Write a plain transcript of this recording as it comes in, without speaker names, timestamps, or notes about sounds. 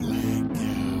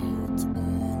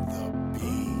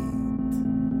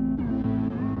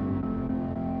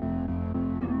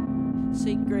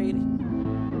R.I.P. Greedy.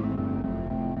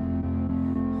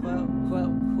 Whoa, whoa,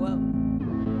 whoa.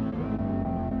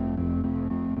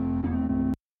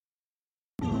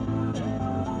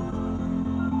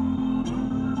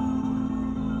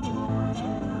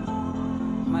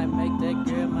 Might make that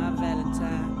girl my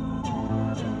Valentine.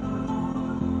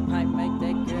 Might make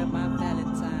that girl my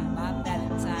Valentine. My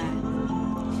Valentine.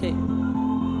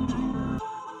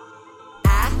 I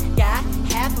got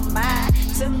half a mind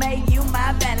to make you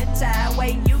my Valentine.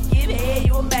 Way you give head,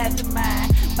 you a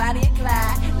mastermind. Bonnie and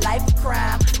Clyde, life of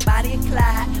crime. Bonnie and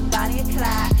Clyde, Bonnie and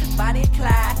Clyde, Bonnie and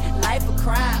Clyde, life of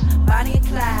crime. Bonnie and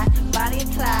Clyde, Bonnie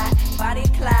and Clyde, Bonnie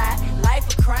and Clyde, life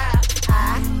of crime.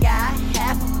 I got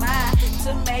half a mind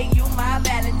to make you my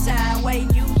Valentine. Way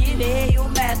you give head, you a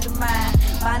mastermind.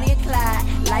 Bonnie and Clyde,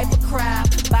 life of crime.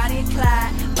 Bonnie and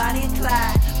Clyde, Bonnie and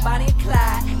Clyde, Bonnie and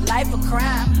Clyde, life of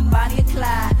crime. Bonnie and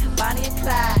Clyde, Bonnie and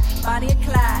Clyde, Bonnie and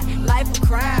Clyde, life of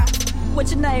crime. What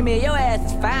your name is? Your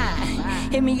ass is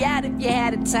fine. Hit me out if you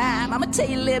had a time. I'ma tell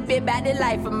you a little bit about the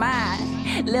life of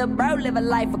mine. Little bro live a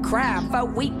life of crime. Before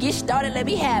we get started, let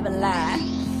me have a line.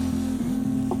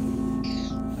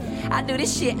 I do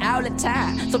this shit all the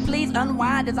time, so please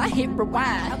unwind as I hit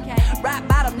rewind. Okay. Rock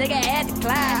bottom, nigga had to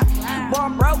climb.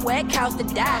 Born broke where it cost to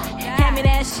die. Hand me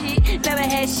that shit, never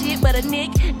had shit but a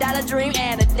nick, dollar dream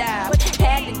and a dime.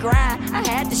 Had to grind, I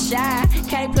had to shine.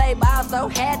 Can't play ball, so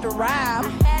had to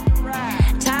rhyme.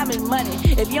 Time is money.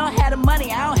 If you don't have the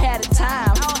money, I don't have the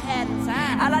time.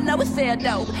 All I know is sell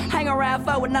dope. Hang around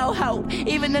for with no hope.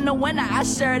 Even in the winter, I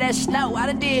sure that snow. I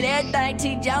done did everything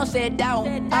T. Jones said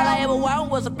don't. All I ever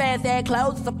want was a fast ass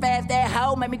clothes, a fast ass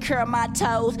hoe, make me curl my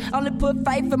toes. Only put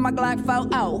faith in my Glock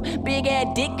 4-0. Big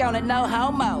ass dick on it, no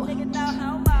homo.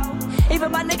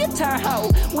 Even my nigga turn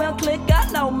hoe, we don't click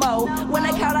up no more. When they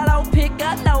call, I don't pick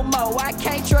up no more. I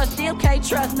can't trust them, can't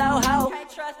trust no hoe.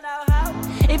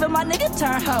 Even my nigga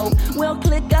turn hoe, we don't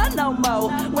click up no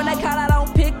more. When they call, I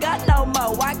don't pick up no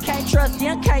more. I can't trust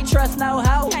them, can't trust no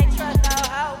hoe.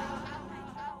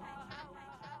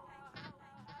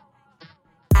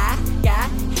 I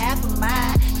got half a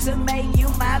mind to make you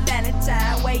my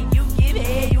Valentine. Way you give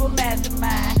head, you a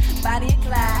mastermind. Bonnie and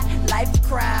Clyde, life of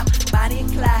crime. Bonnie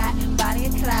and Clyde, Bonnie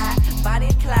and Clyde, Bonnie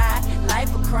and Clyde,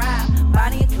 life of crime.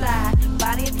 Bonnie and Clyde,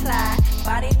 Bonnie and Clyde,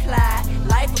 Bonnie and Clyde,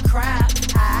 life of crime.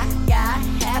 I got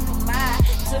half a mind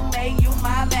to make you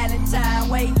my Valentine.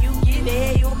 Way you give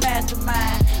head, you a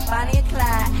mastermind. Bonnie and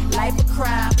Clyde, life of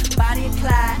crime. Bonnie and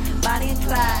Clyde, Bonnie and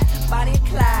Clyde, Bonnie and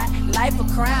Clyde, life of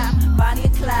crime. Bonnie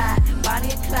and Clyde,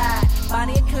 Bonnie and Clyde,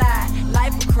 Bonnie and Clyde,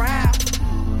 life of crime.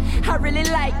 I really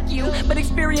like you, but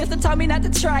experience done taught me not to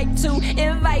try to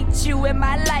invite you in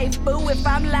my life. Boo, if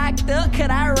I'm locked up, could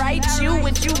I write you?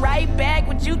 Would you write back?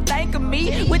 Would you think of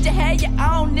me? Would you have your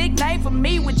own nickname for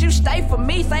me? Would you stay for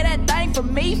me? Say that thing for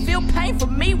me? Feel pain for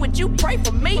me? Would you pray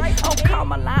for me? Don't call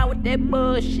my line with that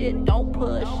bullshit, don't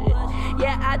push it.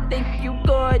 Yeah, I think you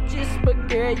gorgeous, but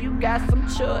girl, you got some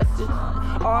choices.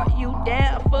 Are you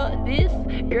down for this?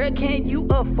 Girl, can you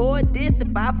afford this?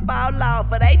 If I fall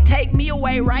off, or they take me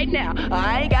away right now,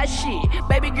 I ain't got shit.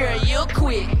 Baby girl, you'll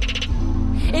quit.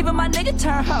 Even my nigga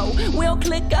turn hoe, we don't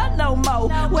click up no more.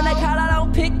 When they call, I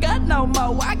don't pick up no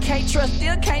more. I can't trust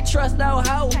them, can't trust no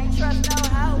hoe.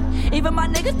 Even my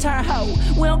nigga turn hoe,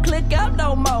 we don't click up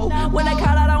no more. When they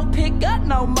call, I don't pick up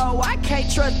no more. I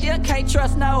can't trust them, can't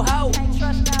trust no hoe.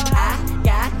 I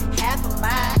got half a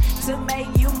mind to make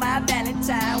you my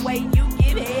Valentine. Way you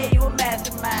give head, you a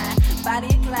mastermind.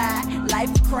 Bonnie and Clyde,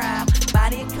 life of crime.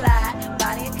 Bonnie and Clyde,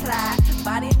 Bonnie and Clyde,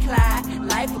 Bonnie and Clyde,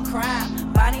 life of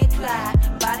crime. Bonnie and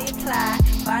Clyde, Bonnie and Clyde,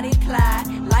 Bonnie and Clyde,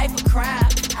 life of crime.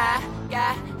 I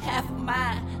got half a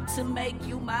mind to make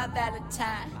you my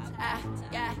Valentine. I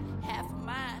got half a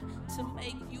mind to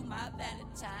make you my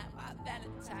Valentine, my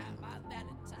Valentine, my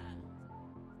Valentine.